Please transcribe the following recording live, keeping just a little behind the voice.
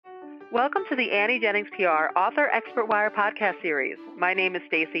Welcome to the Annie Jennings PR Author Expert Wire podcast series. My name is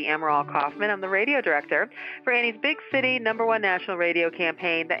Stacey Amaral Kaufman. I'm the radio director for Annie's Big City #1 national radio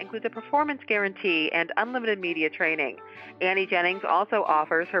campaign that includes a performance guarantee and unlimited media training. Annie Jennings also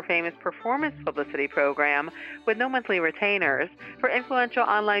offers her famous performance publicity program with no monthly retainers for influential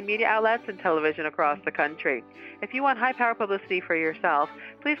online media outlets and television across the country. If you want high-power publicity for yourself,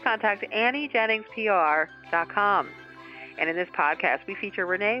 please contact AnnieJenningsPR.com. And in this podcast, we feature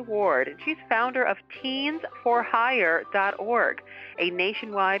Renee Ward, and she's founder of teensforhire.org, a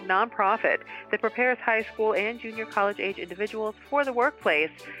nationwide nonprofit that prepares high school and junior college age individuals for the workplace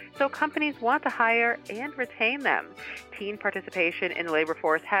so companies want to hire and retain them. Teen participation in the labor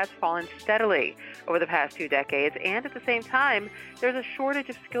force has fallen steadily over the past 2 decades, and at the same time, there's a shortage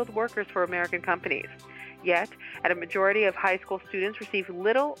of skilled workers for American companies. Yet, a majority of high school students receive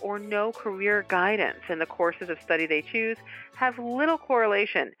little or no career guidance, and the courses of study they choose have little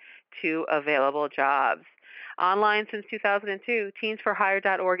correlation to available jobs. Online since 2002,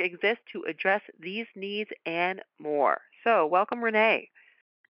 teensforhire.org exists to address these needs and more. So, welcome, Renee.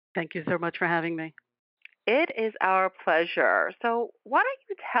 Thank you so much for having me. It is our pleasure. So, why don't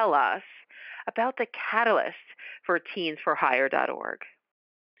you tell us about the catalyst for teensforhire.org?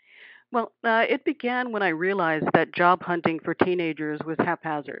 Well, it began when I realized that job hunting for teenagers was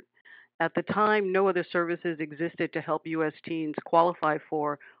haphazard. At the time, no other services existed to help U.S. teens qualify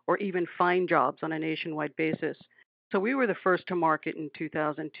for or even find jobs on a nationwide basis. So we were the first to market in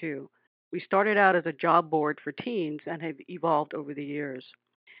 2002. We started out as a job board for teens and have evolved over the years.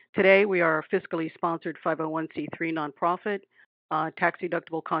 Today, we are a fiscally sponsored 501c3 nonprofit.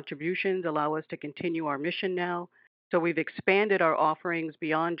 Tax-deductible contributions allow us to continue our mission now. So we've expanded our offerings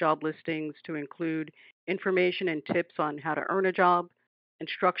beyond job listings to include information and tips on how to earn a job,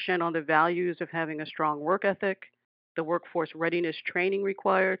 instruction on the values of having a strong work ethic, the workforce readiness training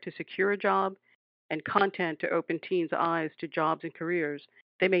required to secure a job, and content to open teens' eyes to jobs and careers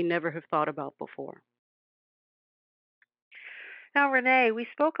they may never have thought about before. Now, Renee, we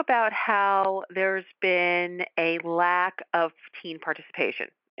spoke about how there's been a lack of teen participation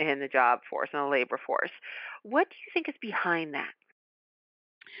in the job force and the labor force. What do you think is behind that?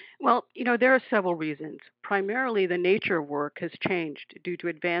 Well, there are several reasons. Primarily, the nature of work has changed due to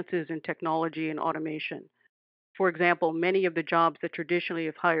advances in technology and automation. For example, many of the jobs that traditionally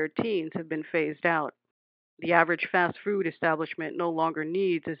have hired teens have been phased out. The average fast food establishment no longer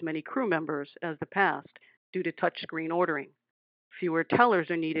needs as many crew members as the past due to touchscreen ordering. Fewer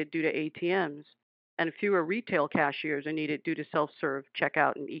tellers are needed due to ATMs, and fewer retail cashiers are needed due to self-serve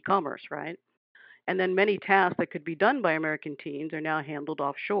checkout and e-commerce, right? And then many tasks that could be done by American teens are now handled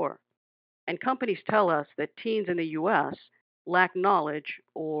offshore. And companies tell us that teens in the US lack knowledge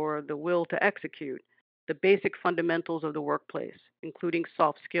or the will to execute the basic fundamentals of the workplace, including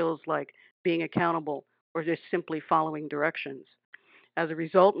soft skills like being accountable or just simply following directions. As a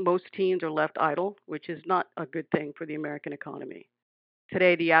result, most teens are left idle, which is not a good thing for the American economy.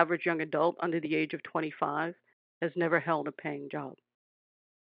 Today, the average young adult under the age of 25 has never held a paying job.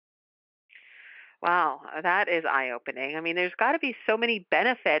 Wow, that is eye-opening. I mean, there's got to be so many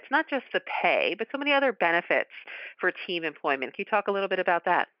benefits, not just the pay, but so many other benefits for teen employment. Can you talk a little bit about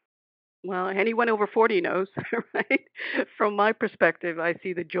that? Well, anyone over 40 knows, right? From my perspective, I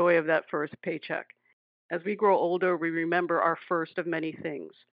see the joy of that first paycheck. As we grow older, we remember our first of many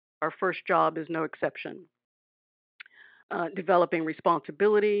things. Our first job is no exception. Developing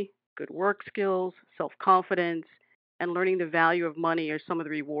responsibility, good work skills, self confidence, and learning the value of money are some of the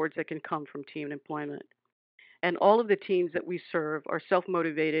rewards that can come from teen employment. And all of the teens that we serve are self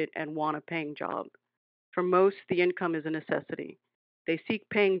motivated and want a paying job. For most, the income is a necessity. They seek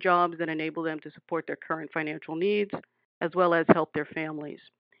paying jobs that enable them to support their current financial needs as well as help their families.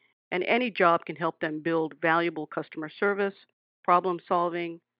 And any job can help them build valuable customer service, problem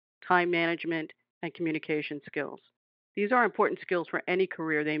solving, time management, and communication skills. These are important skills for any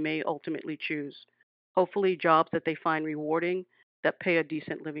career they may ultimately choose. Hopefully, jobs that they find rewarding that pay a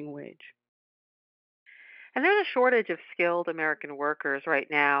decent living wage. And there's a shortage of skilled American workers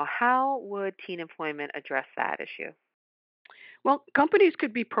right now. How would teen employment address that issue? Well, companies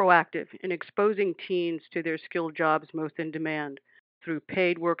could be proactive in exposing teens to their skilled jobs most in demand through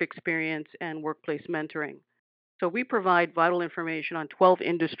paid work experience and workplace mentoring. So we provide vital information on 12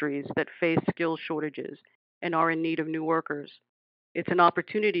 industries that face skill shortages and are in need of new workers. It's an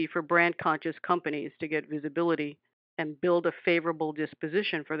opportunity for brand conscious companies to get visibility and build a favorable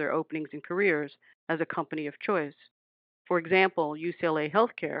disposition for their openings and careers as a company of choice. For example, UCLA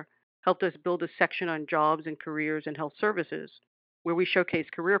Healthcare helped us build a section on jobs and careers in health services, where we showcase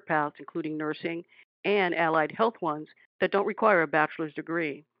career paths, including nursing and allied health ones, that don't require a bachelor's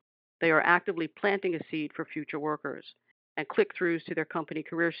degree. They are actively planting a seed for future workers, and click-throughs to their company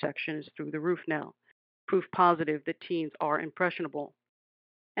career section is through the roof now, proof positive that teens are impressionable.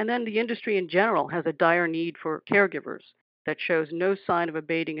 And then the industry in general has a dire need for caregivers that shows no sign of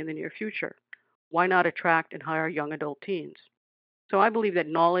abating in the near future. Why not attract and hire young adult teens? So I believe that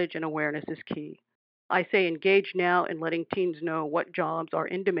knowledge and awareness is key. I say engage now in letting teens know what jobs are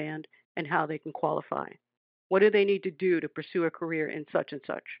in demand and how they can qualify. What do they need to do to pursue a career in such and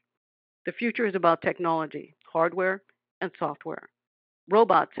such? The future is about technology, hardware, and software.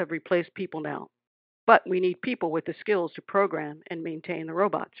 Robots have replaced people now, but we need people with the skills to program and maintain the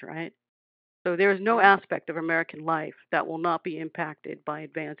robots, right? So there is no aspect of American life that will not be impacted by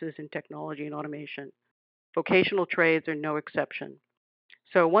advances in technology and automation. Vocational trades are no exception.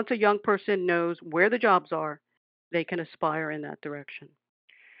 So once a young person knows where the jobs are, they can aspire in that direction.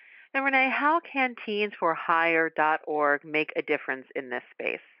 And Renee, how can teensforhire.org make a difference in this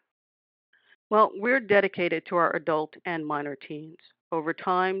space? Well, we're dedicated to our adult and minor teens. Over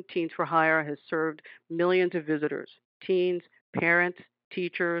time, Teens for Hire has served millions of visitors, teens, parents,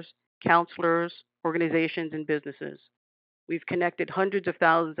 teachers, counselors, organizations, and businesses. We've connected hundreds of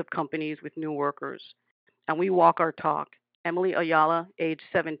thousands of companies with new workers, and we walk our talk. Emily Ayala, age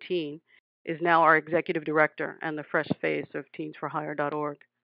 17, is now our executive director and the fresh face of teensforhire.org.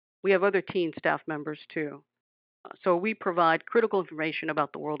 We have other teen staff members too. So we provide critical information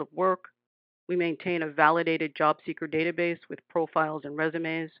about the world of work. We maintain a validated job seeker database with profiles and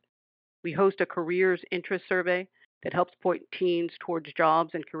resumes. We host a careers interest survey that helps point teens towards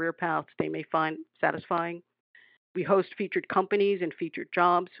jobs and career paths they may find satisfying. We host featured companies and featured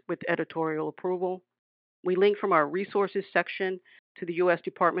jobs with editorial approval. We link from our resources section to the U.S.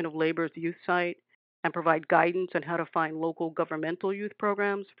 Department of Labor's youth site and provide guidance on how to find local governmental youth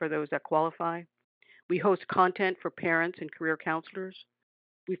programs for those that qualify. We host content for parents and career counselors.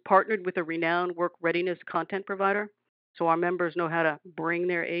 We've partnered with a renowned work readiness content provider so our members know how to bring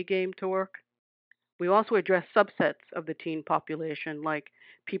their A game to work. We also address subsets of the teen population like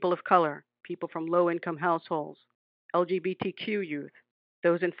people of color, people from low income households, LGBTQ youth,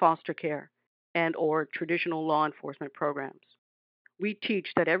 those in foster care, and or traditional law enforcement programs. We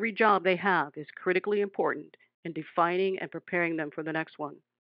teach that every job they have is critically important in defining and preparing them for the next one.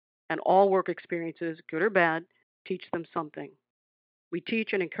 And all work experiences, good or bad, teach them something. We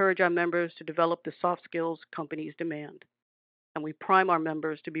teach and encourage our members to develop the soft skills companies demand. And we prime our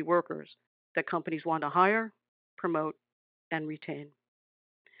members to be workers that companies want to hire, promote, and retain.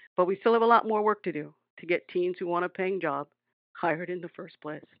 But we still have a lot more work to do to get teens who want a paying job hired in the first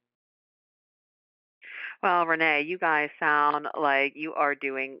place. Well, Renee, you guys sound like you are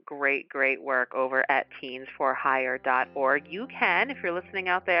doing great, great work over at teensforhire.org. You can, if you're listening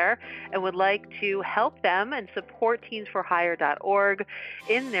out there and would like to help them and support teensforhire.org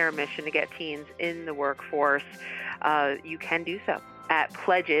in their mission to get teens in the workforce, you can do so at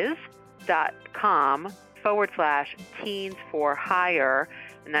pledges.com/teens4hire.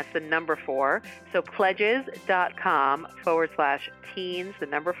 And that's the number 4. So pledges.com/teens, the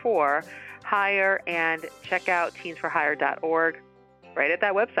number 4, hire, and check out teensforhire.org right at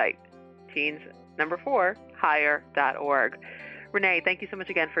that website, teens, number 4, hire.org. Renee, thank you so much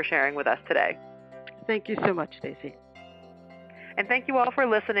again for sharing with us today. Thank you so much, Stacey. And thank you all for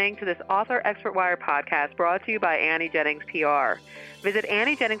listening to this Author Expert Wire podcast brought to you by Annie Jennings PR. Visit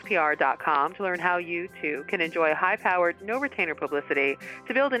AnnieJenningsPR.com to learn how you, too, can enjoy high-powered, no-retainer publicity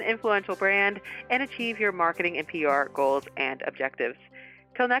to build an influential brand and achieve your marketing and PR goals and objectives.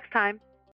 Till next time.